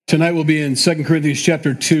Tonight we'll be in 2 Corinthians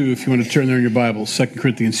chapter 2, if you want to turn there in your Bibles, 2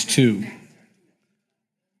 Corinthians 2.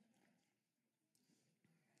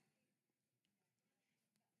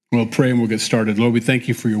 We'll pray and we'll get started. Lord, we thank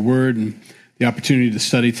you for your word and the opportunity to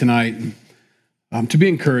study tonight and to be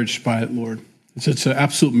encouraged by it, Lord. It's an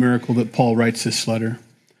absolute miracle that Paul writes this letter.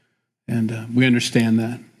 And we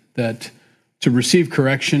understand that to receive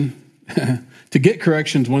correction, to get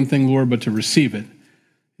correction is one thing, Lord, but to receive it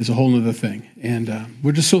is a whole other thing. And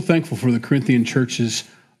we're just so thankful for the Corinthian church's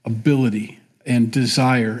ability and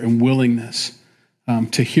desire and willingness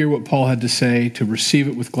to hear what Paul had to say, to receive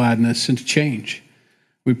it with gladness, and to change.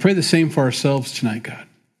 We pray the same for ourselves tonight, God.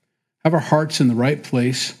 Have our hearts in the right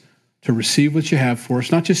place to receive what you have for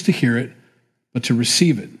us, not just to hear it, but to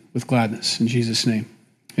receive it with gladness. In Jesus' name,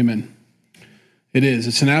 amen.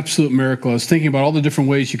 It's an absolute miracle. I was thinking about all the different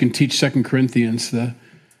ways you can teach 2 Corinthians, the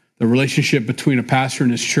relationship between a pastor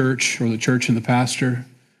and his church, or the church and the pastor.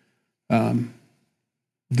 How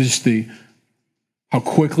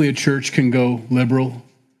quickly a church can go liberal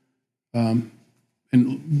and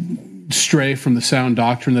stray from the sound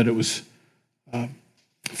doctrine that it was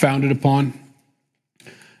founded upon.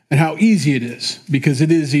 And how easy it is, because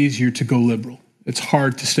it is easier to go liberal. It's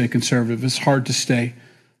hard to stay conservative. It's hard to stay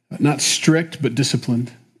not strict, but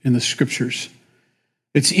disciplined in the scriptures.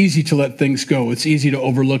 It's easy to let things go. It's easy to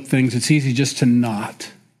overlook things. It's easy just to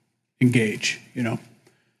not engage, And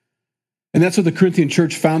that's what the Corinthian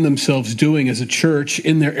church found themselves doing as a church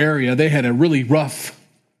in their area. They had a really rough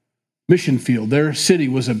mission field. Their city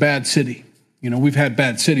was a bad city. We've had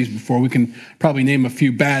bad cities before. We can probably name a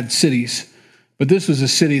few bad cities. But this was a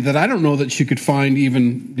city that I don't know that you could find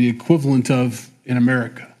even the equivalent of in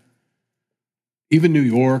America. Even New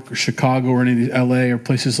York or Chicago or any of the LA or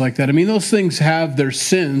places like that. I mean, those things have their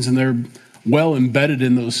sins and they're well embedded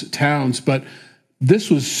in those towns. But this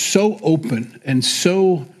was so open and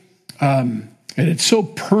so, and it so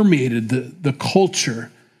permeated the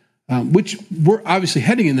culture, which we're obviously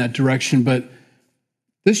heading in that direction. But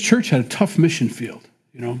this church had a tough mission field.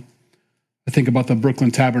 I think about the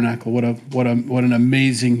Brooklyn Tabernacle. What an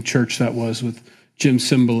amazing church that was with Jim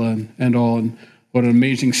Cymbala and all, and what an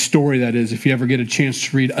amazing story that is. If you ever get a chance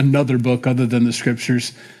to read another book other than the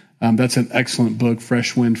scriptures, that's an excellent book,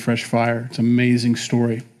 Fresh Wind, Fresh Fire. It's an amazing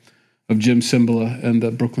story of Jim Cymbala and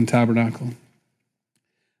the Brooklyn Tabernacle.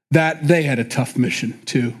 That they had a tough mission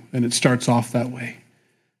too, and it starts off that way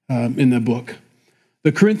in the book.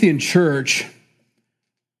 The Corinthian church,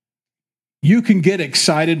 you can get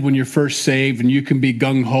excited when you're first saved and you can be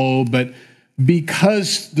gung-ho, but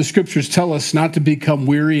because the scriptures tell us not to become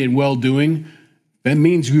weary in well-doing, that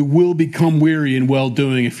means you will become weary in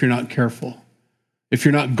well-doing if you're not careful, if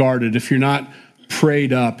you're not guarded, if you're not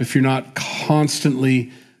prayed up, if you're not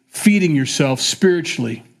constantly feeding yourself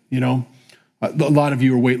spiritually. A lot of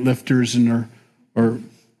you are weightlifters and are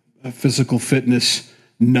physical fitness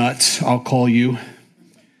nuts, I'll call you,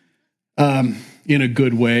 in a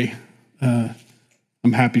good way.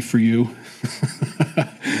 I'm happy for you.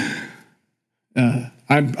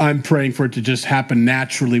 I'm praying for it to just happen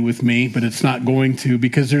naturally with me, but it's not going to,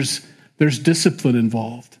 because there's discipline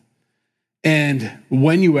involved. And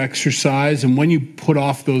when you exercise and when you put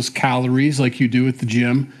off those calories like you do at the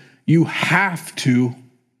gym, you have to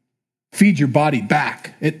feed your body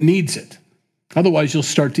back. It needs it. Otherwise, you'll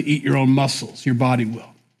start to eat your own muscles. Your body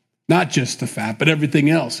will. Not just the fat, but everything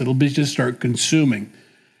else. It'll just start consuming.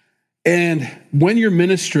 And when you're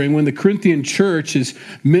ministering, when the Corinthian church is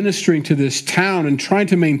ministering to this town and trying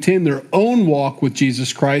to maintain their own walk with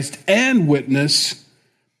Jesus Christ and witness,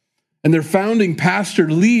 and their founding pastor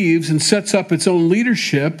leaves and sets up its own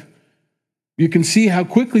leadership, you can see how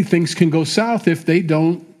quickly things can go south if they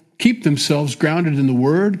don't keep themselves grounded in the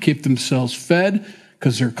Word, keep themselves fed,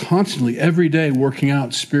 because they're constantly, every day, working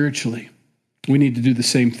out spiritually. We need to do the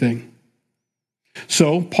same thing.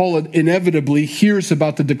 So Paul inevitably hears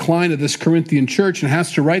about the decline of this Corinthian church and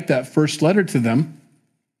has to write that first letter to them.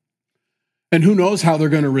 And who knows how they're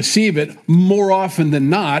going to receive it. More often than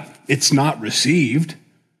not, it's not received.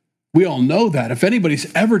 We all know that. If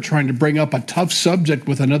anybody's ever trying to bring up a tough subject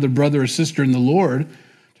with another brother or sister in the Lord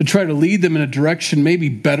to try to lead them in a direction maybe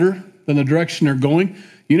better than the direction they're going,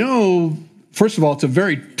 first of all, it's a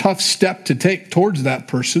very tough step to take towards that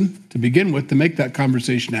person to begin with, to make that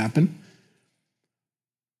conversation happen.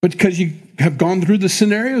 But because you have gone through the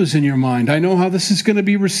scenarios in your mind, I know how this is going to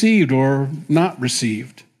be received or not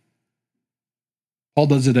received. Paul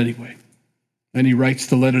does it anyway. And he writes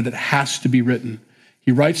the letter that has to be written.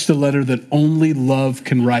 He writes the letter that only love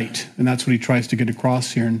can write. And that's what he tries to get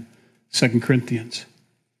across here in 2 Corinthians.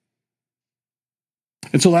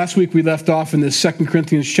 And so last week we left off in this 2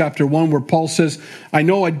 Corinthians chapter 1 where Paul says, I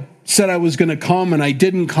know I said I was going to come and I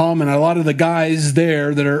didn't come, and a lot of the guys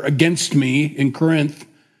there that are against me in Corinth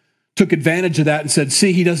took advantage of that and said,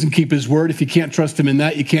 see, he doesn't keep his word. If you can't trust him in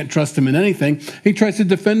that, you can't trust him in anything. He tries to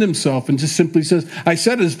defend himself and just simply says, I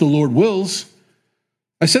said as the Lord wills.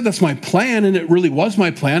 I said that's my plan, and it really was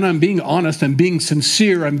my plan. I'm being honest. I'm being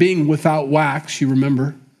sincere. I'm being without wax. You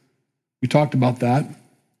remember? We talked about that.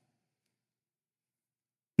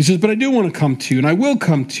 He says, but I do want to come to you, and I will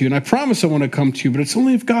come to you, and I promise I want to come to you, but it's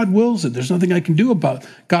only if God wills it. There's nothing I can do about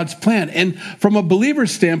God's plan. And from a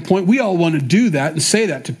believer's standpoint, we all want to do that and say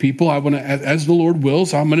that to people. I want to, as the Lord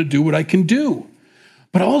wills, I'm going to do what I can do.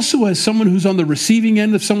 But also as someone who's on the receiving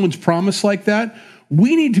end of someone's promise like that,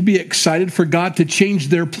 we need to be excited for God to change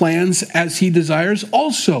their plans as he desires.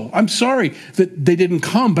 Also, I'm sorry that they didn't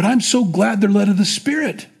come, but I'm so glad they're led of the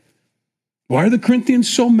Spirit. Why are the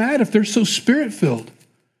Corinthians so mad if they're so Spirit-filled?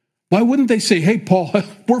 Why wouldn't they say, hey, Paul,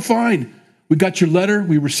 we're fine. We got your letter.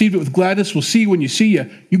 We received it with gladness. We'll see you when you see you.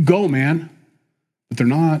 You go, man. But they're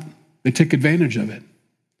not. They take advantage of it.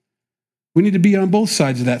 We need to be on both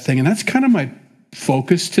sides of that thing. And that's kind of my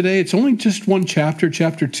focus today. It's only just one chapter,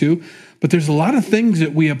 chapter 2. But there's a lot of things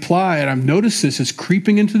that we apply. And I've noticed this is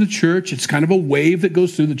creeping into the church. It's kind of a wave that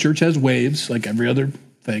goes through. The church has waves like every other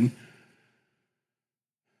thing.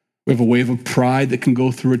 We have a wave of pride that can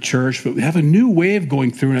go through a church, but we have a new wave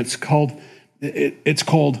going through, and it's called,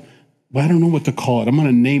 well, I don't know what to call it. I'm going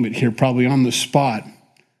to name it here probably on the spot.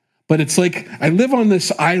 But it's like I live on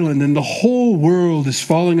this island, and the whole world is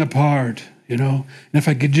falling apart, you know? And if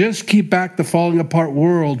I could just keep back the falling apart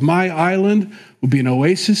world, my island would be an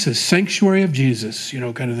oasis, a sanctuary of Jesus, you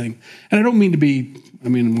know, kind of thing. And I don't mean to be, I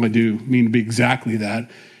do mean to be exactly that,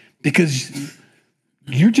 because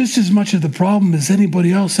you're just as much of the problem as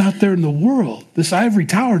anybody else out there in the world. This ivory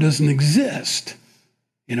tower doesn't exist,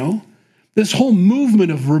 you know? This whole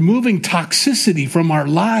movement of removing toxicity from our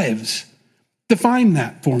lives. Define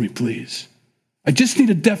that for me, please. I just need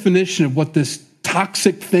a definition of what this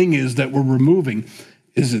toxic thing is that we're removing.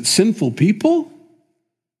 Is it sinful people?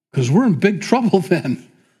 Because we're in big trouble then.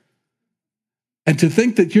 And to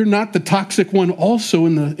think that you're not the toxic one also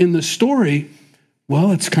in the story,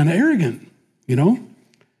 well, it's kind of arrogant, you know?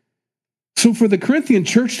 So for the Corinthian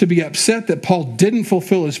church to be upset that Paul didn't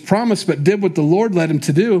fulfill his promise but did what the Lord led him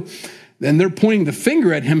to do, and they're pointing the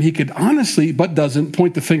finger at him, he could honestly, but doesn't,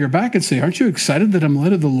 point the finger back and say, aren't you excited that I'm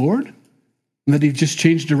led of the Lord? And that he just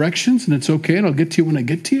changed directions and it's okay and I'll get to you when I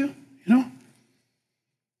get to you, you know?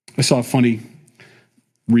 I saw a funny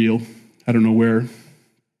reel, I don't know where,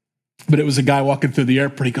 but it was a guy walking through the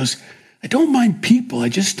airport. He goes, I don't mind people, I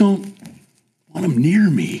just don't want them near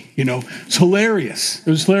me, you know? It's hilarious. It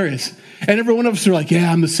was hilarious. And every one of us are like,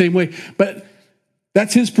 yeah, I'm the same way. But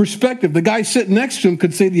that's his perspective. The guy sitting next to him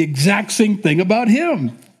could say the exact same thing about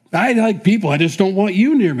him. I like people. I just don't want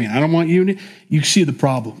you near me. I don't want you near. You see the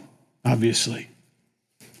problem, obviously.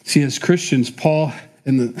 See, as Christians, Paul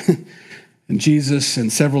and Jesus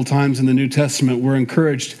and several times in the New Testament were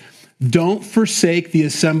encouraged, don't forsake the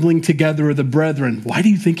assembling together of the brethren. Why do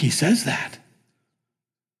you think he says that?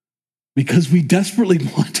 Because we desperately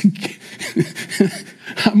want to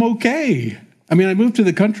I'm okay. I mean, I moved to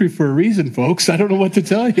the country for a reason, folks. I don't know what to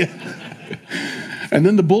tell you. And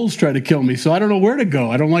then the bulls try to kill me, so I don't know where to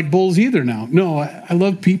go. I don't like bulls either now. No, I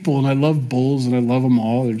love people, and I love bulls, and I love them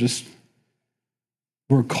all.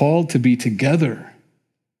 We're called to be together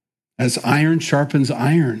as iron sharpens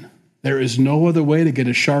iron. There is no other way to get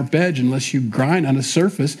a sharp edge unless you grind on a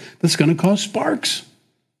surface that's going to cause sparks.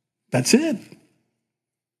 That's it.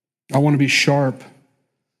 I want to be sharp.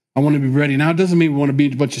 I want to be ready. Now, it doesn't mean we want to be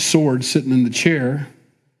a bunch of swords sitting in the chair.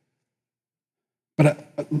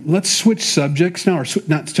 But let's switch subjects now, or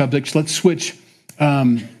not subjects. Let's switch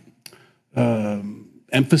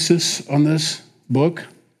emphasis on this book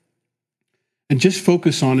and just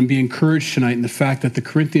focus on and be encouraged tonight in the fact that the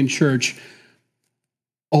Corinthian church,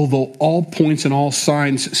 although all points and all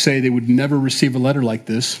signs say they would never receive a letter like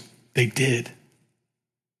this, they did.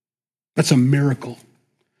 That's a miracle.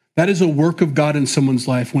 That is a work of God in someone's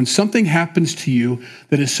life. When something happens to you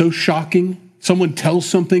that is so shocking, someone tells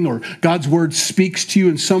something or God's word speaks to you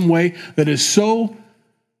in some way that is so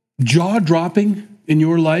jaw-dropping in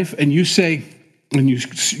your life, and you say, and you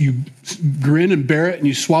grin and bear it and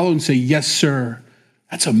you swallow and say, yes, sir,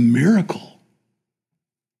 that's a miracle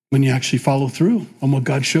when you actually follow through on what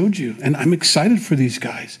God showed you. And I'm excited for these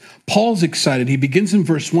guys. Paul's excited. He begins in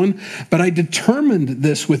verse 1, but I determined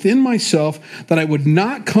this within myself that I would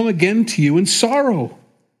not come again to you in sorrow.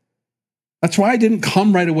 That's why I didn't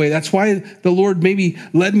come right away. That's why the Lord maybe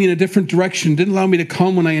led me in a different direction, didn't allow me to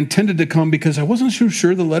come when I intended to come, because I wasn't so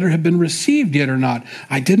sure the letter had been received yet or not.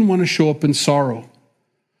 I didn't want to show up in sorrow.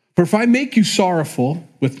 For if I make you sorrowful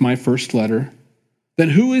with my first letter, then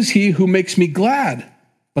who is he who makes me glad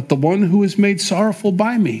but the one who is made sorrowful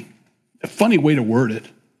by me? A funny way to word it.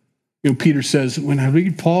 Peter says, when I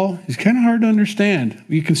read Paul, he's kind of hard to understand.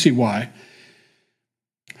 You can see why.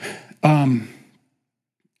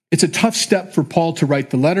 It's a tough step for Paul to write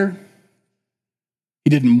the letter. He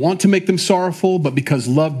didn't want to make them sorrowful, but because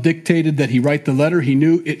love dictated that he write the letter, he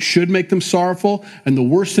knew it should make them sorrowful. And the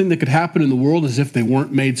worst thing that could happen in the world is if they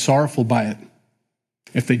weren't made sorrowful by it,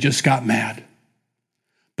 if they just got mad.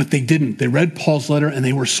 But they didn't. They read Paul's letter and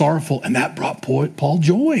they were sorrowful, and that brought Paul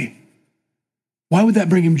joy. Why would that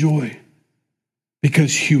bring him joy?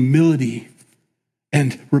 Because humility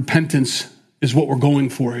and repentance is what we're going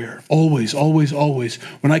for here. Always, always, always.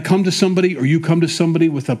 When I come to somebody or you come to somebody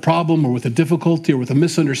with a problem or with a difficulty or with a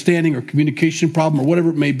misunderstanding or communication problem or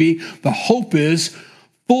whatever it may be, the hope is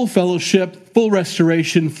full fellowship, full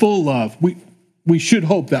restoration, full love. We should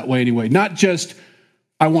hope that way anyway. Not just,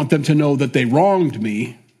 I want them to know that they wronged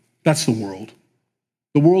me. That's the world.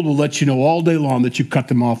 The world will let you know all day long that you cut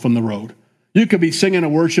them off on the road. You could be singing a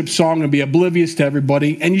worship song and be oblivious to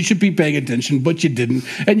everybody, and you should be paying attention, but you didn't.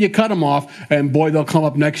 And you cut them off, and boy, they'll come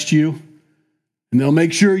up next to you, and they'll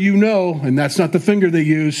make sure you know, and that's not the finger they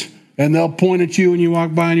use, and they'll point at you, and you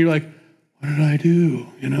walk by, and you're like, what did I do?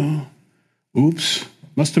 Oops,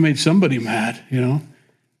 must have made somebody mad,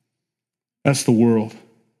 That's the world.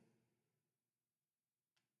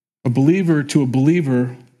 A believer to a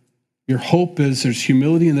believer, your hope is there's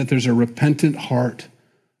humility and that there's a repentant heart.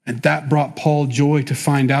 And that brought Paul joy to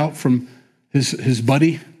find out from his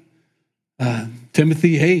buddy,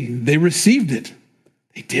 Timothy, hey, they received it.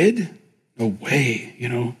 They did? No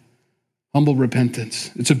way, Humble repentance.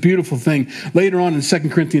 It's a beautiful thing. Later on in 2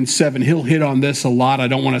 Corinthians 7, he'll hit on this a lot. I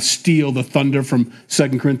don't want to steal the thunder from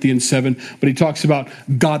 2 Corinthians 7, but he talks about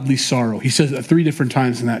godly sorrow. He says it 3 different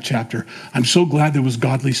times in that chapter. I'm so glad there was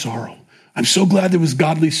godly sorrow. I'm so glad there was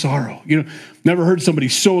godly sorrow. Never heard somebody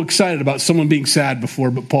so excited about someone being sad before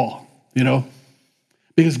but Paul,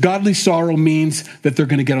 Because godly sorrow means that they're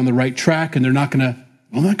going to get on the right track and they're not going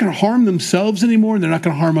to harm themselves anymore, and they're not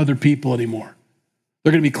going to harm other people anymore.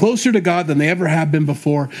 They're going to be closer to God than they ever have been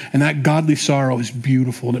before, and that godly sorrow is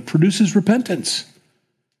beautiful, and it produces repentance.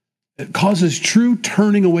 It causes true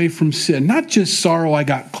turning away from sin, not just sorrow I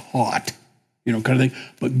got caught, kind of thing,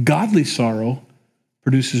 but godly sorrow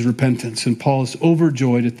produces repentance, and Paul is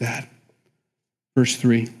overjoyed at that. Verse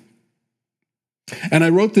 3. And I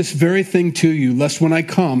wrote this very thing to you, lest when I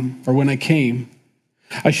come, or when I came,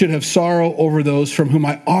 I should have sorrow over those from whom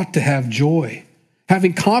I ought to have joy,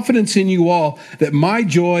 having confidence in you all that my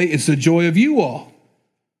joy is the joy of you all.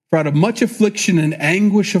 For out of much affliction and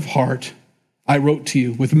anguish of heart, I wrote to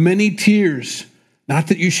you with many tears, not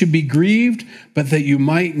that you should be grieved, but that you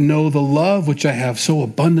might know the love which I have so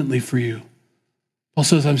abundantly for you. Paul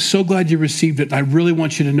says, I'm so glad you received it, and I really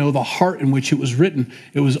want you to know the heart in which it was written.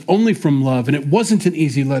 It was only from love, and it wasn't an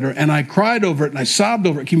easy letter, and I cried over it, and I sobbed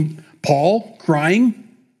over it. Paul crying?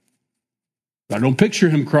 I don't picture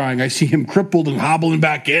him crying. I see him crippled and hobbling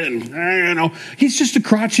back in, and he's just a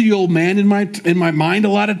crotchety old man in my mind a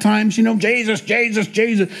lot of times. Jesus, Jesus,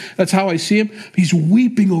 Jesus. That's how I see him. He's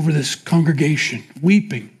weeping over this congregation,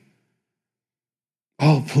 weeping.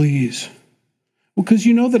 Oh, please. Well, because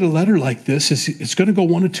that a letter like this, it's going to go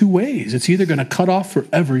one of two ways. It's either going to cut off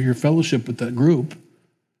forever your fellowship with that group,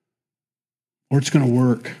 or it's going to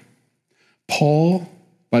work. Paul,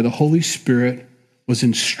 by the Holy Spirit, was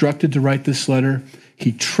instructed to write this letter.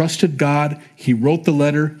 He trusted God. He wrote the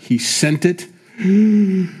letter. He sent it,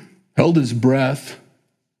 held his breath,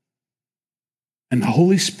 and the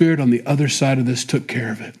Holy Spirit on the other side of this took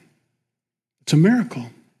care of it. It's a miracle.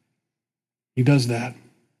 He does that.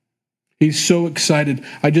 He's so excited.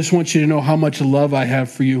 I just want you to know how much love I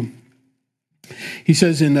have for you. He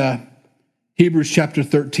says in Hebrews chapter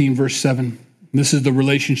 13, verse 7, this is the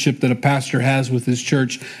relationship that a pastor has with his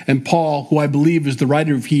church. And Paul, who I believe is the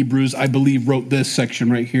writer of Hebrews, I believe wrote this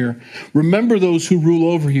section right here. Remember those who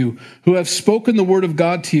rule over you, who have spoken the word of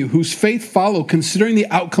God to you, whose faith follow, considering the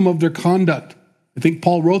outcome of their conduct. I think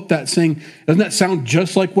Paul wrote that saying, doesn't that sound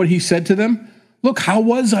just like what he said to them? Look, how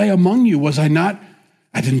was I among you? Was I not?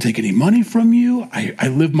 I didn't take any money from you. I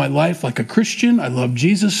lived my life like a Christian. I loved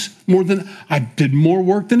Jesus I did more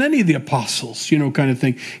work than any of the apostles, kind of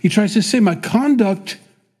thing. He tries to say my conduct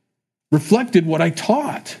reflected what I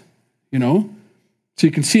taught, So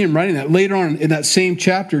you can see him writing that. Later on in that same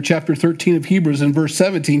chapter 13 of Hebrews, in verse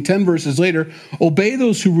 17, 10 verses later, obey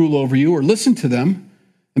those who rule over you, or listen to them,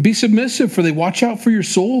 and be submissive, for they watch out for your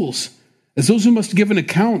souls, as those who must give an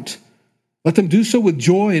account. Let them do so with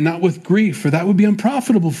joy and not with grief, for that would be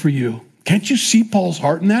unprofitable for you. Can't you see Paul's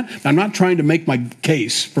heart in that? I'm not trying to make my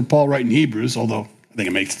case for Paul writing Hebrews, although I think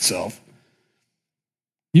it makes itself.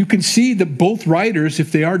 You can see that both writers,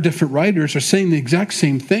 if they are different writers, are saying the exact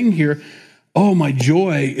same thing here. Oh, my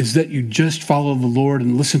joy is that you just follow the Lord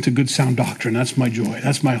and listen to good sound doctrine. That's my joy.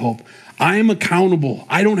 That's my hope. I am accountable.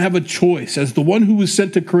 I don't have a choice. As the one who was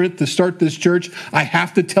sent to Corinth to start this church, I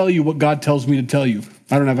have to tell you what God tells me to tell you.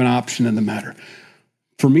 I don't have an option in the matter.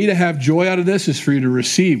 For me to have joy out of this is for you to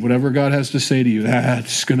receive whatever God has to say to you.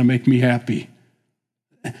 That's going to make me happy.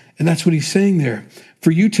 And that's what he's saying there.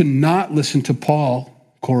 For you to not listen to Paul,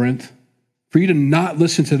 Corinth, for you to not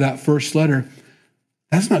listen to that first letter,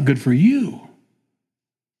 that's not good for you.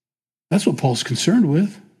 That's what Paul's concerned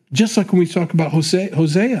with. Just like when we talk about Hosea.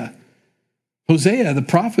 Hosea, the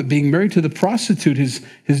prophet, being married to the prostitute, his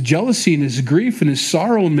jealousy and his grief and his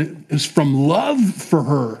sorrow is from love for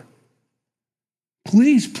her.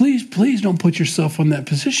 Please, please, please don't put yourself on that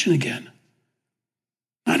position again.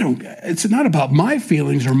 It's not about my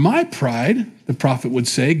feelings or my pride, the prophet would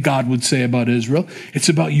say, God would say about Israel. It's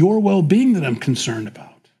about your well-being that I'm concerned about.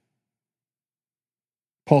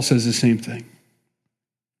 Paul says the same thing.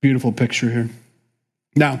 Beautiful picture here.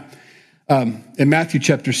 Now, in Matthew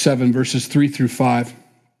chapter 7, verses 3 through 5,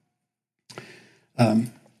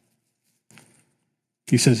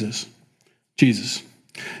 he says this, Jesus,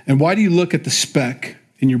 and why do you look at the speck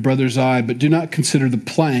in your brother's eye, but do not consider the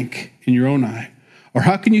plank in your own eye? Or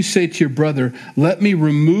how can you say to your brother, let me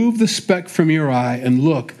remove the speck from your eye, and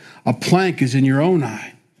look, a plank is in your own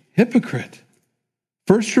eye? Hypocrite.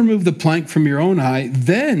 First remove the plank from your own eye,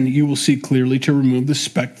 then you will see clearly to remove the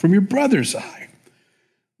speck from your brother's eye.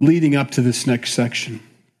 Leading up to this next section.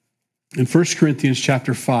 In 1 Corinthians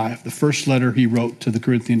chapter 5, the first letter he wrote to the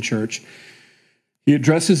Corinthian church, he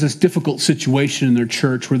addresses this difficult situation in their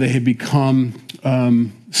church where they had become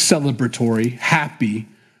celebratory, happy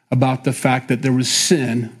about the fact that there was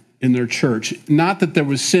sin in their church. Not that there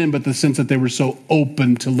was sin, but the sense that they were so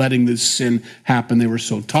open to letting this sin happen. They were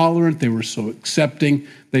so tolerant. They were so accepting.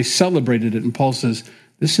 They celebrated it. And Paul says,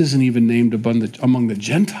 this isn't even named among the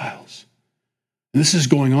Gentiles. And this is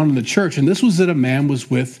going on in the church. And this was that a man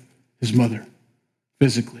was with his mother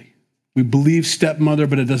physically. We believe stepmother,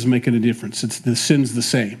 but it doesn't make any difference. The sin's the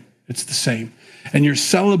same. It's the same. And you're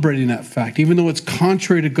celebrating that fact. Even though it's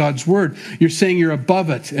contrary to God's word, you're saying you're above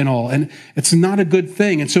it and all. And it's not a good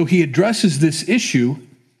thing. And so he addresses this issue,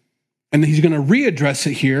 and he's going to readdress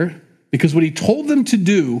it here, because what he told them to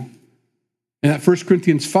do in that 1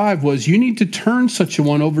 Corinthians 5 was, you need to turn such a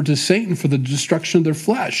one over to Satan for the destruction of their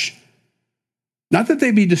flesh. Not that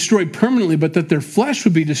they be destroyed permanently, but that their flesh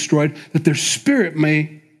would be destroyed, that their spirit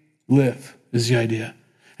may live, is the idea.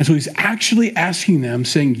 And so he's actually asking them,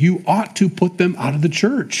 saying, you ought to put them out of the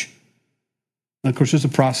church. And of course, there's a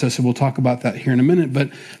process, and we'll talk about that here in a minute, but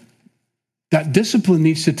that discipline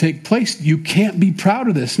needs to take place. You can't be proud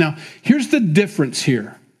of this. Now, here's the difference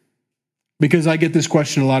here, because I get this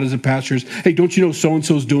question a lot as a pastor is, hey, don't you know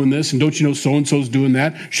so-and-so's doing this, and don't you know so-and-so's doing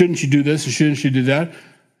that? Shouldn't you do this, and shouldn't you do that?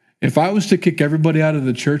 If I was to kick everybody out of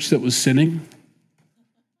the church that was sinning,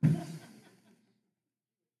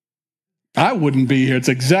 I wouldn't be here. It's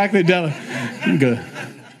exactly good.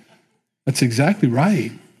 That's exactly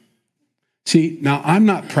right. See, now I'm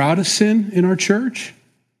not proud of sin in our church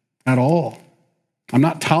at all. I'm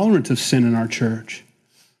not tolerant of sin in our church.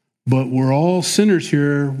 But we're all sinners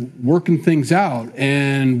here working things out,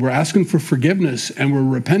 and we're asking for forgiveness, and we're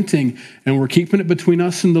repenting, and we're keeping it between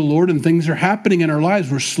us and the Lord, and things are happening in our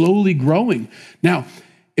lives. We're slowly growing. Now,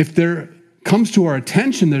 if there comes to our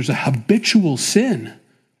attention, there's a habitual sin,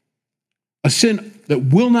 a sin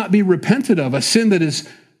that will not be repented of, a sin that is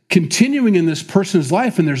continuing in this person's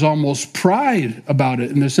life, and there's almost pride about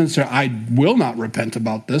it in the sense that I will not repent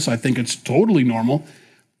about this, I think it's totally normal,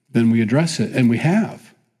 then we address it, and we have.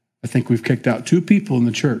 I think we've kicked out 2 people in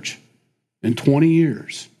the church in 20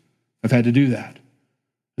 years. I've had to do that.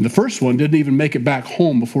 And the first one didn't even make it back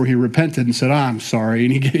home before he repented and said, I'm sorry,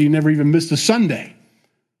 and he never even missed a Sunday,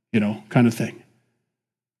 kind of thing.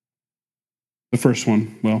 The first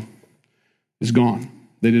one, well, is gone.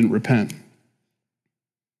 They didn't repent.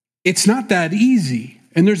 It's not that easy.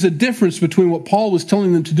 And there's a difference between what Paul was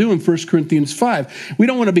telling them to do in 1 Corinthians 5. We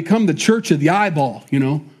don't want to become the church of the eyeball,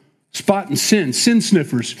 spotting sin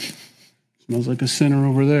sniffers. Smells like a sinner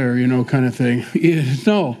over there, kind of thing.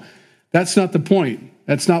 No, that's not the point.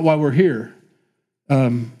 That's not why we're here.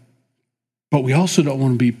 But we also don't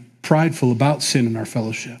want to be prideful about sin in our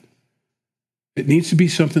fellowship. It needs to be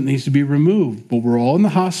something that needs to be removed. But we're all in the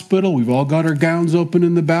hospital. We've all got our gowns open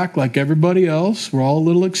in the back like everybody else. We're all a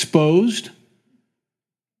little exposed.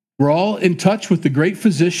 We're all in touch with the great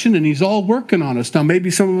physician, and he's all working on us. Now,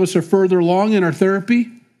 maybe some of us are further along in our therapy,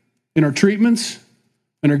 in our treatments,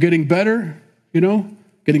 and are getting better,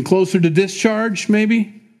 getting closer to discharge,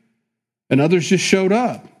 maybe. And others just showed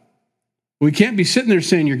up. We can't be sitting there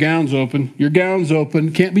saying, your gown's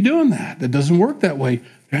open. Can't be doing that. That doesn't work that way.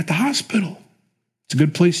 You're at the hospital. It's a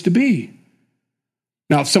good place to be.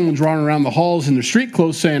 Now, if someone's running around the halls in their street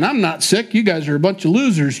clothes saying, I'm not sick, you guys are a bunch of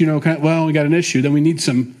losers, we got an issue. Then we need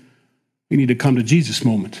to come to Jesus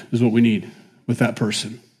moment is what we need with that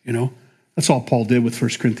person, That's all Paul did with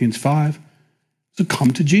 1 Corinthians 5. It's a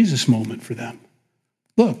come to Jesus moment for them.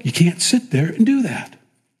 Look, you can't sit there and do that.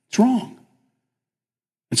 It's wrong.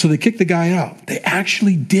 And so they kicked the guy out. They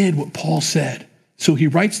actually did what Paul said. So he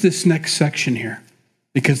writes this next section here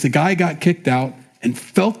because the guy got kicked out and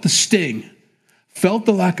felt the sting, felt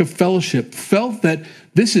the lack of fellowship, felt that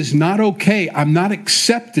this is not okay. I'm not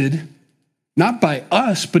accepted, not by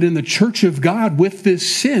us, but in the church of God with this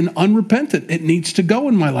sin, unrepentant. It needs to go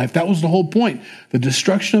in my life. That was the whole point. The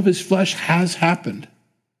destruction of his flesh has happened.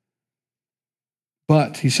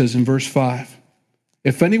 But, he says in verse 5,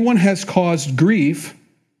 if anyone has caused grief,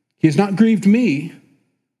 he has not grieved me,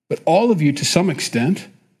 but all of you to some extent,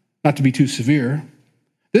 not to be too severe.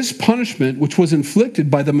 This punishment, which was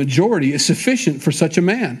inflicted by the majority, is sufficient for such a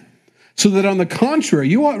man. So that on the contrary,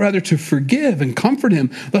 you ought rather to forgive and comfort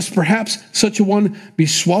him, lest perhaps such a one be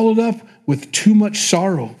swallowed up with too much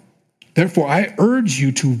sorrow. Therefore, I urge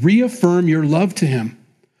you to reaffirm your love to him.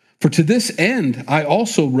 For to this end I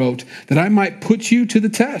also wrote, that I might put you to the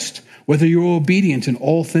test, whether you are obedient in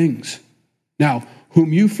all things. Now,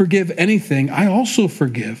 whom you forgive anything, I also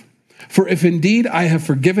forgive. For if indeed I have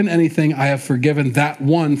forgiven anything, I have forgiven that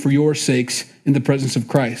one for your sakes in the presence of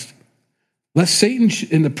Christ. Lest Satan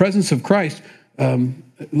in the presence of Christ,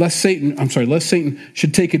 lest Satan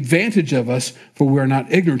should take advantage of us, for we are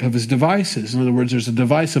not ignorant of his devices. In other words, there's a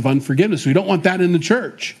device of unforgiveness. We don't want that in the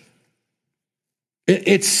church.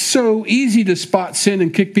 It's so easy to spot sin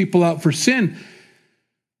and kick people out for sin.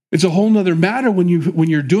 It's a whole nother matter when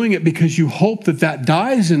you're doing it because you hope that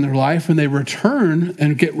dies in their life and they return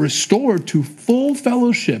and get restored to full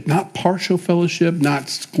fellowship, not partial fellowship, not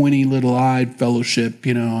squinty little-eyed fellowship,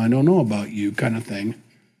 I don't know about you kind of thing,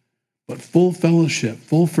 but full fellowship,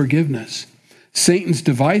 full forgiveness. Satan's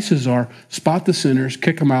devices are spot the sinners,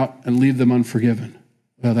 kick them out, and leave them unforgiven.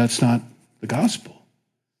 Well, that's not the gospel.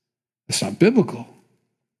 That's not biblical.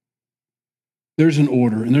 There's an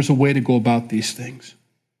order and there's a way to go about these things.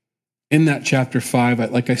 In that chapter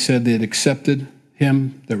 5, like I said, they had accepted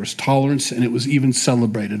him. There was tolerance, and it was even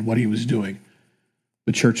celebrated what he was doing.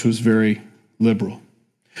 The church was very liberal.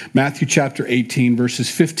 Matthew chapter 18, verses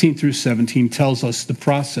 15 through 17 tells us the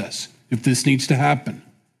process, if this needs to happen.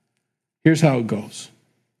 Here's how it goes.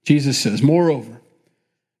 Jesus says, moreover,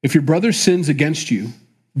 if your brother sins against you,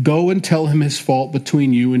 go and tell him his fault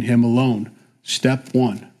between you and him alone. Step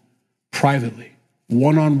 1, privately,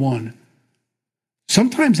 one-on-one.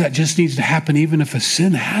 Sometimes that just needs to happen even if a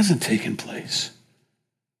sin hasn't taken place.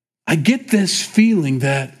 I get this feeling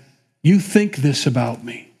that you think this about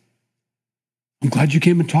me. I'm glad you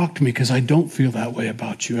came and talked to me because I don't feel that way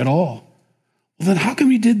about you at all. Well, then how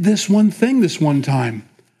come you did this one thing this one time?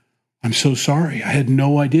 I'm so sorry. I had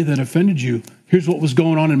no idea that offended you. Here's what was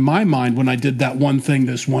going on in my mind when I did that one thing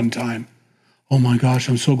this one time. Oh my gosh,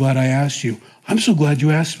 I'm so glad I asked you. I'm so glad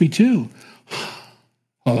you asked me too.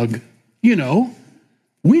 Hug.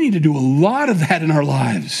 We need to do a lot of that in our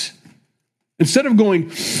lives. Instead of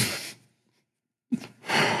going,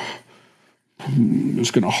 I'm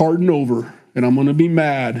just going to harden over and I'm going to be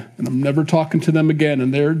mad and I'm never talking to them again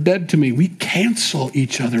and they're dead to me. We cancel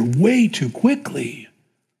each other way too quickly.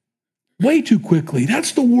 Way too quickly.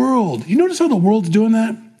 That's the world. You notice how the world's doing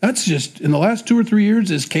that? That's just, in the last 2 or 3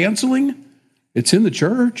 years, is canceling. It's in the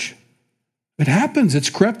church. It happens.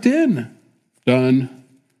 It's crept in. Done.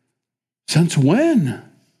 Since when?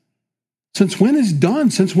 Since when is done?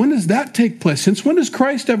 Since when does that take place? Since when does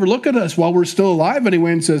Christ ever look at us while we're still alive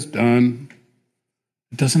anyway and says, done?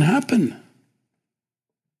 It doesn't happen.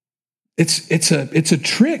 It's a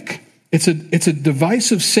trick. It's a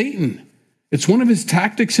device of Satan. It's one of his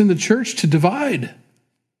tactics in the church to divide.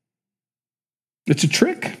 It's a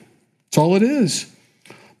trick. That's all it is.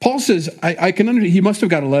 Paul says, I can understand. He must have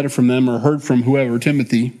got a letter from them or heard from whoever,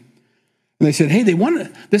 Timothy. And they said, hey,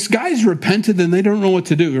 this guy's repented and they don't know what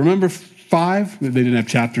to do. Remember 5? They didn't have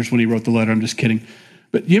chapters when he wrote the letter. I'm just kidding.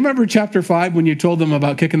 But you remember chapter 5 when you told them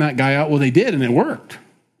about kicking that guy out? Well, they did, and it worked.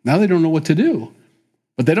 Now they don't know what to do.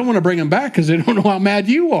 But they don't want to bring him back because they don't know how mad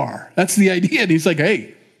you are. That's the idea. And he's like,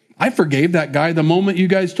 hey, I forgave that guy the moment you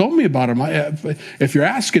guys told me about him. If you're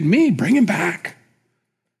asking me, bring him back.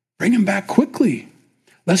 Bring him back quickly,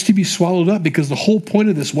 lest he be swallowed up, because the whole point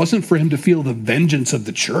of this wasn't for him to feel the vengeance of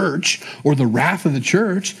the church or the wrath of the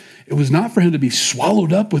church. It was not for him to be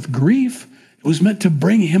swallowed up with grief. It was meant to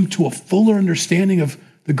bring him to a fuller understanding of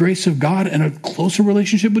the grace of God and a closer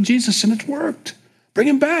relationship with Jesus, and it's worked. Bring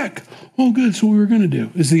him back. Oh, good. So what we were going to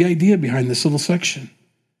do is the idea behind this little section.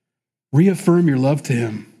 Reaffirm your love to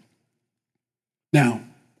him. Now,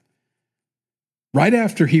 right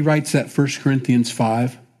after he writes that 1 Corinthians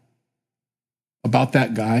 5 about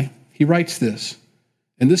that guy, he writes this.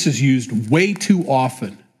 And this is used way too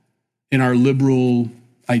often in our liberal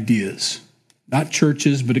ideas. Not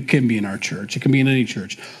churches, but it can be in our church. It can be in any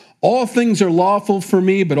church. All things are lawful for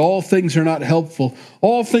me, but all things are not helpful.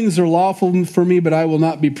 All things are lawful for me, but I will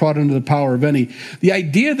not be brought under the power of any. The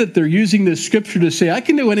idea that they're using this scripture to say, I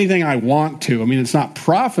can do anything I want to. I mean, it's not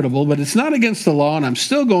profitable, but it's not against the law, and I'm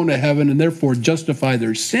still going to heaven, and therefore justify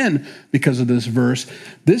their sin because of this verse.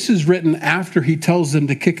 This is written after he tells them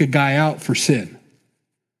to kick a guy out for sin.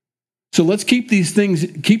 So let's keep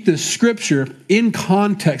this scripture in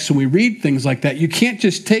context when we read things like that. You can't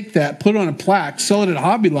just take that, put it on a plaque, sell it at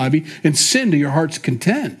Hobby Lobby, and sin to your heart's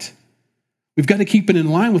content. We've got to keep it in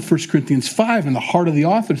line with 1 Corinthians 5 and the heart of the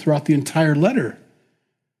author throughout the entire letter.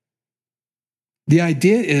 The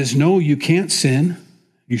idea is, no, you can't sin.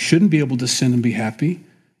 You shouldn't be able to sin and be happy.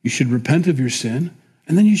 You should repent of your sin,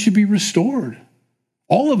 and then you should be restored.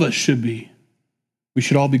 All of us should be. We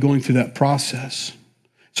should all be going through that process.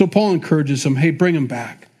 So Paul encourages them, hey, bring him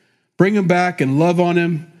back. Bring him back and love on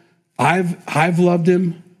him. I've loved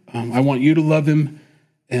him. I want you to love him.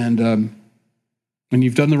 And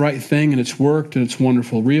you've done the right thing, and it's worked, and it's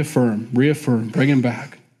wonderful. Reaffirm, bring him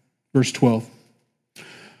back. Verse 12.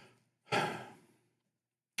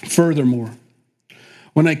 Furthermore,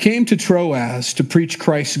 when I came to Troas to preach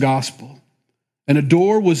Christ's gospel, and a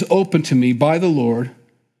door was opened to me by the Lord,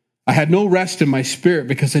 I had no rest in my spirit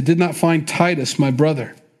because I did not find Titus, my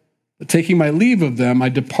brother. But taking my leave of them, I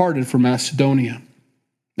departed for Macedonia.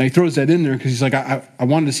 Now he throws that in there because he's like, I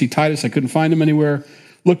wanted to see Titus. I couldn't find him anywhere.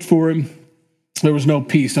 Looked for him. There was no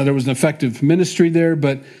peace. Now there was an effective ministry there,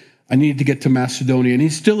 but I needed to get to Macedonia. And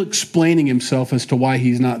he's still explaining himself as to why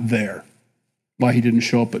he's not there, why he didn't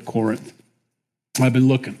show up at Corinth. I've been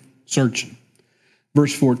looking, searching.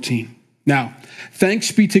 Verse 14. Now,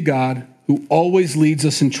 thanks be to God who always leads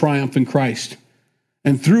us in triumph in Christ,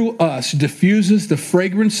 and through us diffuses the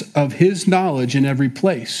fragrance of his knowledge in every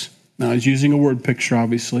place. Now, he's using a word picture,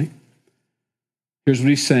 obviously. Here's what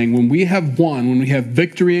he's saying. When we have won, when we have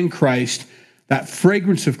victory in Christ, that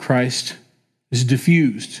fragrance of Christ is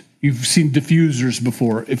diffused. You've seen diffusers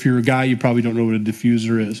before. If you're a guy, you probably don't know what a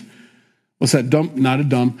diffuser is. What's that? Not a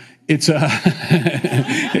dumb. It's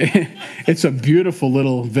a beautiful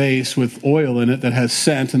little vase with oil in it that has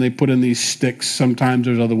scent, and they put in these sticks. Sometimes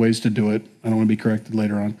there's other ways to do it. I don't want to be corrected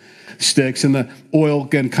later on. Sticks, and the oil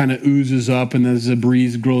again kind of oozes up, and as the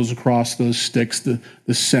breeze grows across those sticks, the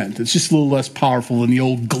scent. It's just a little less powerful than the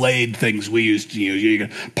old Glade things we used to use. You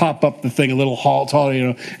can pop up the thing a little tall,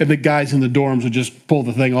 and the guys in the dorms would just pull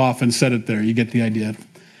the thing off and set it there. You get the idea.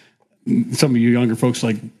 Some of you younger folks are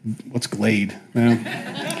like, what's Glade?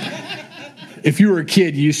 If you were a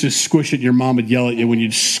kid, you used to squish it, and your mom would yell at you when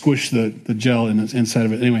you'd squish the gel inside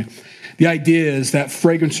of it. Anyway, the idea is that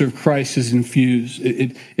fragrance of Christ is infused.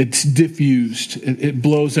 It's diffused. It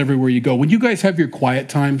blows everywhere you go. When you guys have your quiet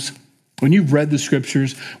times, when you've read the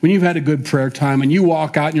scriptures, when you've had a good prayer time, and you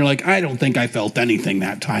walk out and you're like, I don't think I felt anything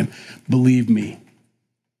that time. Believe me,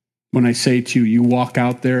 when I say to you, you walk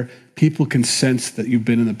out there, people can sense that you've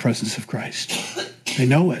been in the presence of Christ. They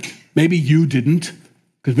know it. Maybe you didn't,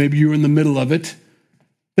 because maybe you were in the middle of it.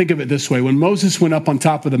 Think of it this way. When Moses went up on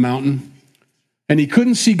top of the mountain, and he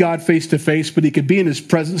couldn't see God face to face, but he could be in his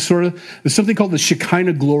presence, sort of, there's something called the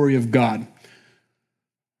Shekinah glory of God.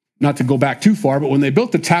 Not to go back too far, but when they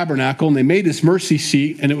built the tabernacle and they made this mercy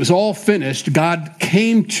seat and it was all finished, God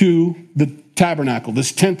came to the tabernacle,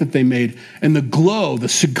 this tent that they made, and the glow, the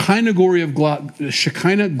Shekinah glory of God,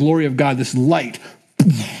 this light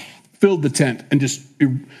filled the tent and just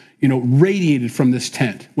radiated from this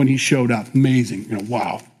tent when he showed up. Amazing.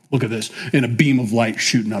 Wow, look at this. And a beam of light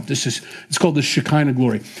shooting up. It's called the Shekinah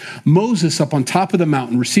glory. Moses up on top of the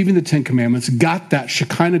mountain, receiving the 10 Commandments, got that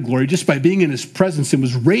Shekinah glory just by being in his presence and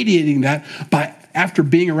was radiating that after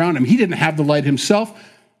being around him. He didn't have the light himself.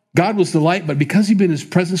 God was the light, but because he'd been in his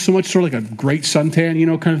presence so much, sort of like a great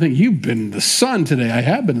suntan, kind of thing. You've been in the sun today. I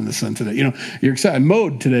have been in the sun today. You're excited. I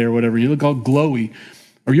mowed today or whatever. You look all glowy.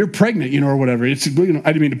 Or you're pregnant, or whatever. I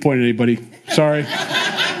didn't mean to point at anybody. Sorry.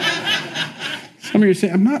 Some of you are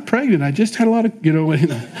saying, I'm not pregnant. I just had a lot of,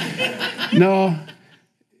 No,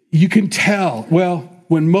 you can tell. Well,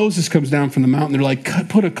 when Moses comes down from the mountain, they're like,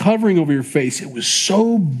 put a covering over your face. It was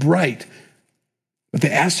so bright. But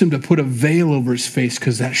they asked him to put a veil over his face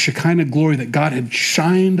because that Shekinah glory that God had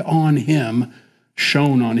shone on him,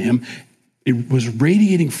 it was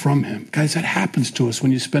radiating from him. Guys, that happens to us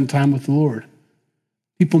when you spend time with the Lord.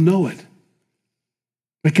 People know it.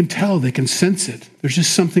 They can tell, they can sense it. There's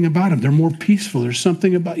just something about them. They're more peaceful. There's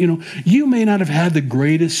something about, you may not have had the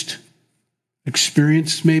greatest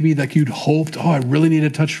experience maybe like you'd hoped. Oh, I really need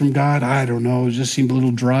a touch from God. I don't know. It just seemed a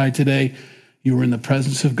little dry today. You were in the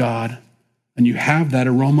presence of God and you have that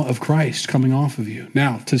aroma of Christ coming off of you.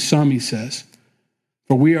 Now, to some, he says,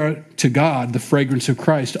 for we are to God the fragrance of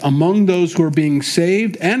Christ among those who are being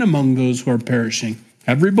saved and among those who are perishing.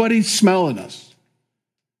 Everybody's smelling us.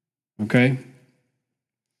 Okay?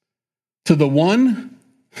 To the one,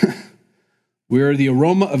 we are the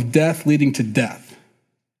aroma of death leading to death.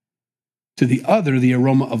 To the other, the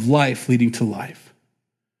aroma of life leading to life.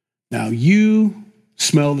 Now, you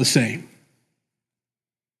smell the same.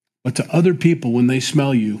 But to other people, when they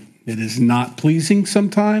smell you, it is not pleasing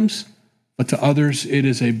sometimes, but to others, it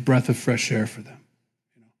is a breath of fresh air for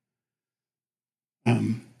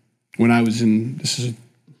them. When I was this is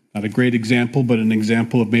not a great example, but an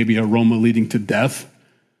example of maybe aroma leading to death.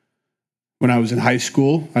 When I was in high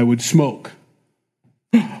school, I would smoke.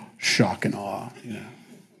 Shock and awe.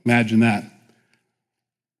 Imagine that.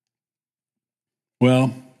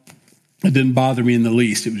 Well, it didn't bother me in the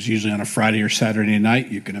least. It was usually on a Friday or Saturday night.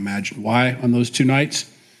 You can imagine why on those two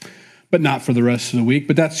nights, but not for the rest of the week.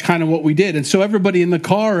 But that's kind of what we did. And so everybody in the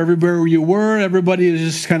car, everywhere you were, everybody is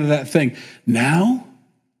just kind of that thing. Now,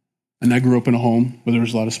 and I grew up in a home where there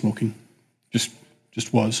was a lot of smoking. Just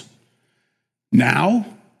was. Now,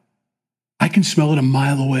 I can smell it a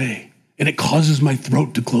mile away, and it causes my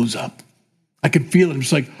throat to close up. I can feel it. I'm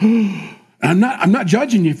just like, I'm not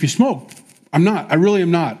judging you if you smoke. I'm not. I really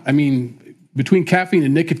am not. I mean, between caffeine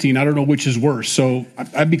and nicotine, I don't know which is worse. So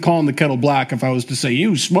I'd be calling the kettle black if I was to say,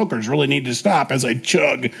 you smokers really need to stop as I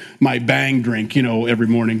chug my Bang drink, every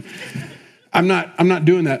morning. I'm not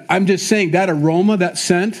doing that. I'm just saying that aroma, that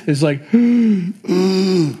scent is like,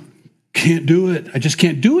 can't do it. I just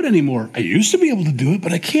can't do it anymore. I used to be able to do it,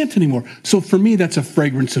 but I can't anymore. So for me, that's a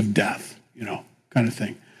fragrance of death, kind of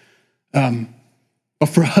thing. But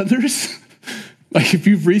for others, like if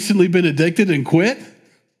you've recently been addicted and quit,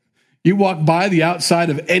 you walk by the outside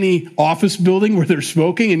of any office building where they're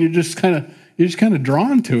smoking and you're just kind of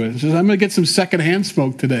drawn to it. It's just, I'm going to get some secondhand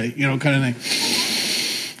smoke today, kind of thing.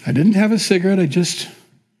 I didn't have a cigarette. I just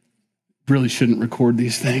really shouldn't record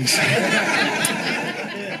these things.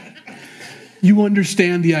 You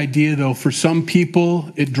understand the idea, though. For some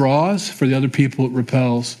people, it draws. For the other people, it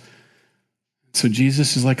repels. So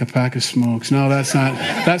Jesus is like a pack of smokes. No, that's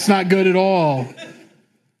not good at all.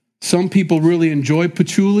 Some people really enjoy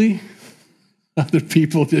patchouli. Other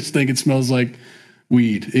people just think it smells like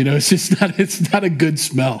weed. It's not a good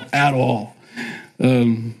smell at all.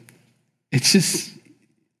 It's just,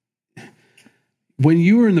 when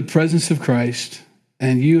you are in the presence of Christ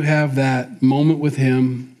and you have that moment with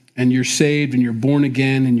him and you're saved and you're born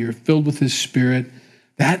again and you're filled with his Spirit,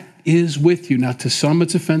 that is with you. Now, to some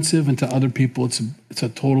it's offensive, and to other people it's a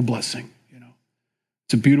total blessing.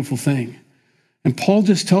 It's a beautiful thing. And Paul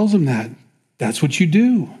just tells them that's what you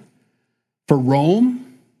do. For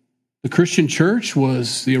Rome, the Christian church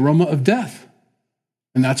was the aroma of death.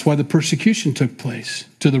 And that's why the persecution took place.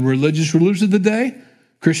 To the religious rulers of the day,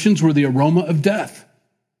 Christians were the aroma of death.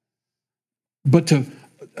 But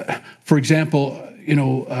for example,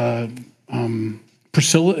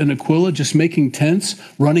 Priscilla and Aquila just making tents,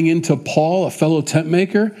 running into Paul, a fellow tent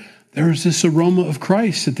maker, there was this aroma of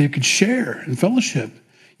Christ that they could share in fellowship.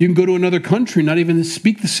 You can go to another country, not even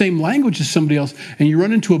speak the same language as somebody else, and you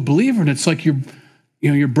run into a believer, and it's like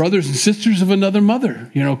you're brothers and sisters of another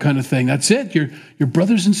mother, kind of thing. That's it. You're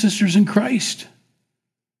brothers and sisters in Christ.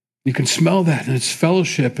 You can smell that, and it's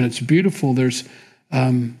fellowship, and it's beautiful. There's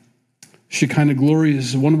Shekinah glory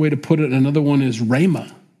is one way to put it. Another one is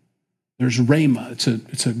rhema. There's rhema.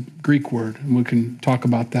 It's a Greek word, and we can talk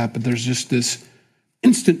about that. But there's just this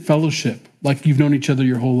instant fellowship, like you've known each other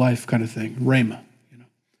your whole life, kind of thing. Rhema.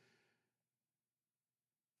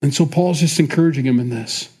 And so Paul's just encouraging him in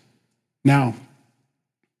this. Now,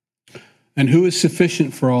 and who is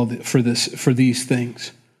sufficient for these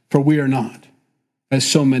things? For we are not. as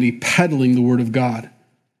so many peddling the word of God.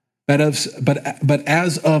 But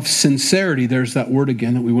as of sincerity, there's that word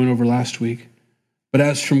again that we went over last week. But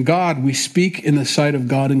as from God, we speak in the sight of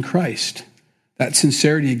God in Christ. That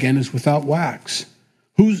sincerity, again, is without wax.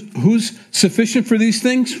 Who's sufficient for these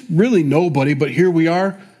things? Really nobody, but here we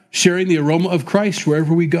are sharing the aroma of Christ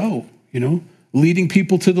wherever we go, leading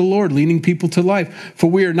people to the Lord, leading people to life. For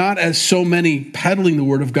we are not as so many peddling the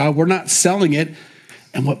word of God. We're not selling it.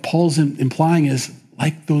 And what Paul's implying is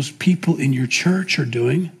like those people in your church are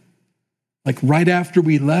doing, like right after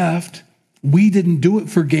we left, we didn't do it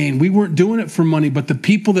for gain. We weren't doing it for money, but the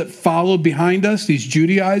people that followed behind us, these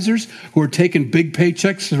Judaizers who are taking big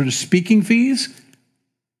paychecks for the speaking fees,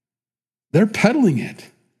 they're peddling it.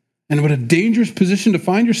 And what a dangerous position to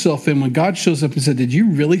find yourself in when God shows up and said, did you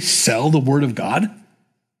really sell the word of God?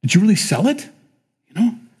 Did you really sell it?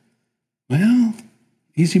 Well,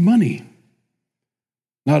 easy money.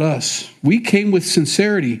 Not us. We came with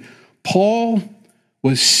sincerity. Paul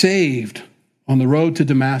was saved on the road to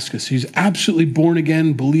Damascus. He's absolutely born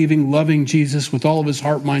again, believing, loving Jesus with all of his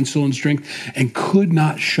heart, mind, soul, and strength, and could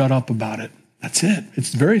not shut up about it. That's it.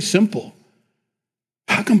 It's very simple.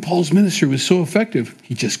 How come Paul's ministry was so effective?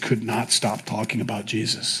 He just could not stop talking about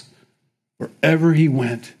Jesus. Wherever he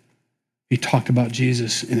went, he talked about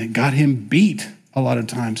Jesus, and it got him beat a lot of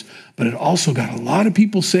times, but it also got a lot of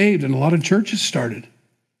people saved and a lot of churches started.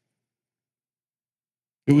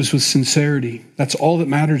 It was with sincerity. That's all that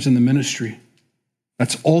matters in the ministry.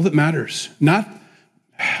 That's all that matters. I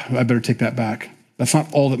better take that back. That's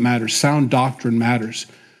not all that matters. Sound doctrine matters.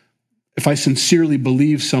 If I sincerely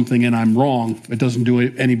believe something and I'm wrong, it doesn't do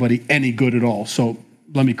anybody any good at all. So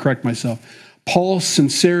let me correct myself. Paul's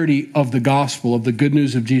sincerity of the gospel, of the good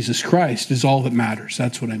news of Jesus Christ, is all that matters.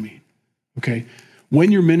 That's what I mean. Okay?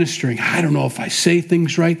 When you're ministering, I don't know if I say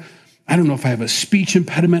things right. I don't know if I have a speech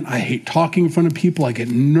impediment. I hate talking in front of people. I get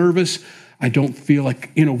nervous. I don't feel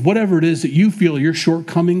like, whatever it is that you feel are your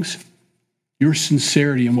shortcomings, your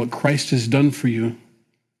sincerity in what Christ has done for you,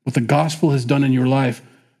 what the gospel has done in your life,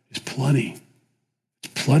 is plenty.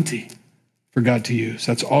 It's plenty for God to use.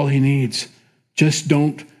 That's all he needs. Just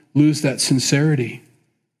don't lose that sincerity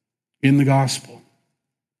in the gospel.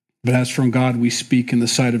 But as from God, we speak in the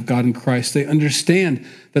sight of God in Christ. They understand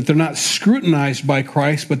that they're not scrutinized by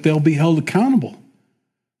Christ, but they'll be held accountable.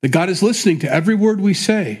 That God is listening to every word we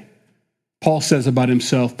say, Paul says about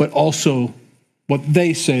himself, but also what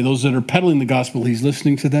they say, those that are peddling the gospel, he's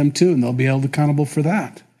listening to them too, and they'll be held accountable for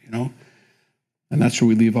that, And that's where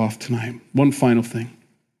we leave off tonight. One final thing.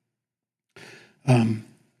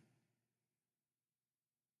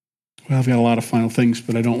 I've got a lot of final things,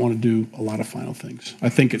 but I don't want to do a lot of final things. I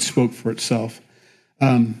think it spoke for itself.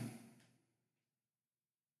 I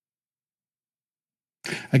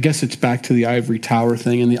guess it's back to the ivory tower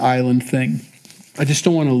thing and the island thing. I just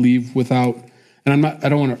don't want to leave without, and I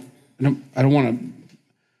don't want to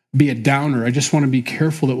be a downer. I just want to be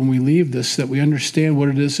careful that when we leave this, that we understand what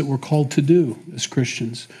it is that we're called to do as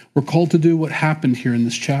Christians. We're called to do what happened here in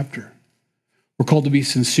this chapter. We're called to be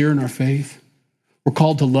sincere in our faith. We're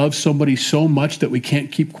called to love somebody so much that we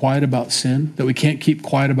can't keep quiet about sin, that we can't keep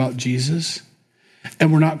quiet about Jesus.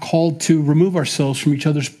 And we're not called to remove ourselves from each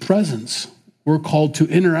other's presence. We're called to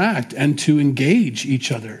interact and to engage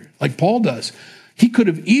each other, like Paul does. He could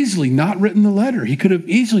have easily not written the letter. He could have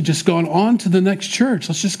easily just gone on to the next church.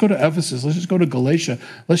 Let's just go to Ephesus. Let's just go to Galatia.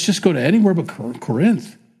 Let's just go to anywhere but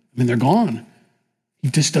Corinth. They're gone. He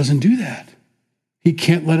just doesn't do that. He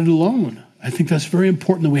can't let it alone. I think that's very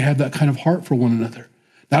important that we have that kind of heart for one another,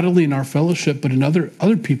 not only in our fellowship, but in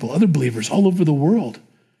other people, other believers all over the world.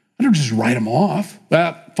 I don't just write them off.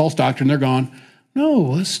 False doctrine, they're gone. No,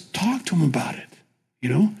 let's talk to them about it.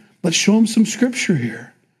 Let's show them some scripture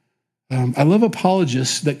here. I love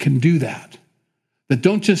apologists that can do that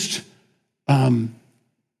don't just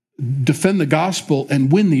defend the gospel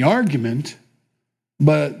and win the argument,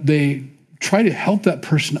 but they try to help that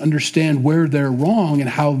person understand where they're wrong and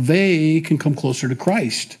how they can come closer to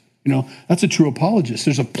Christ. That's a true apologist.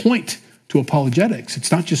 There's a point to apologetics.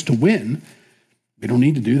 It's not just to win. We don't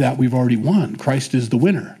need to do that. We've already won. Christ is the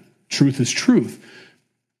winner. Truth is truth.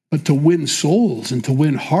 But to win souls and to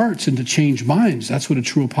win hearts and to change minds, that's what a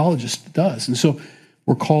true apologist does. And so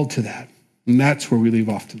we're called to that. And that's where we leave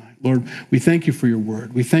off tonight. Lord, we thank you for your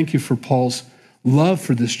word. We thank you for Paul's love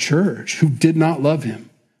for this church who did not love him.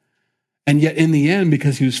 And yet in the end,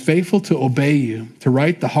 because he was faithful to obey you, to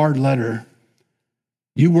write the hard letter,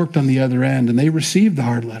 you worked on the other end and they received the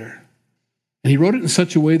hard letter. And he wrote it in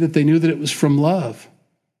such a way that they knew that it was from love.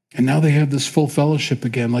 And now they have this full fellowship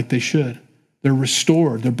again like they should. They're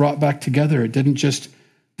restored. They're brought back together. It didn't just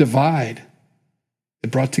divide. They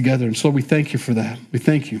brought together. And so we thank you for that. We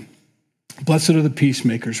thank you. Blessed are the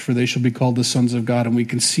peacemakers, for they shall be called the sons of God. And we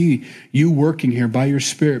can see you working here by your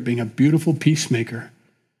Spirit, being a beautiful peacemaker.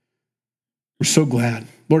 We're so glad.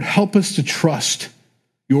 Lord, help us to trust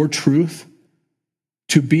your truth,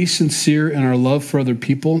 to be sincere in our love for other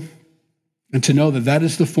people, and to know that that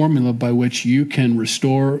is the formula by which you can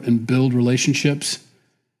restore and build relationships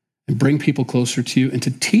and bring people closer to you, and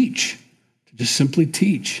to teach, to just simply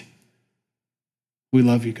teach. We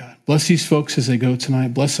love you, God. Bless these folks as they go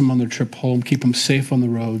tonight. Bless them on their trip home. Keep them safe on the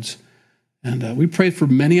roads. And we pray for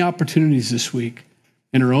many opportunities this week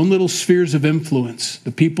in our own little spheres of influence,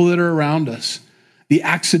 the people that are around us, the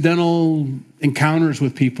accidental encounters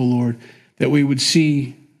with people, Lord, that we would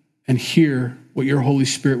see and hear what your Holy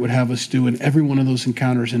Spirit would have us do in every one of those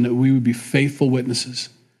encounters, and that we would be faithful witnesses,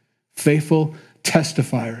 faithful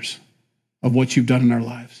testifiers of what you've done in our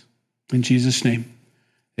lives. In Jesus' name,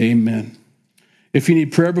 amen. If you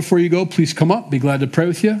need prayer before you go, please come up. Be glad to pray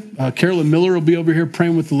with you. Carolyn Miller will be over here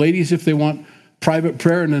praying with the ladies if they want private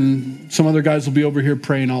prayer, and then some other guys will be over here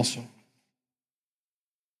praying also.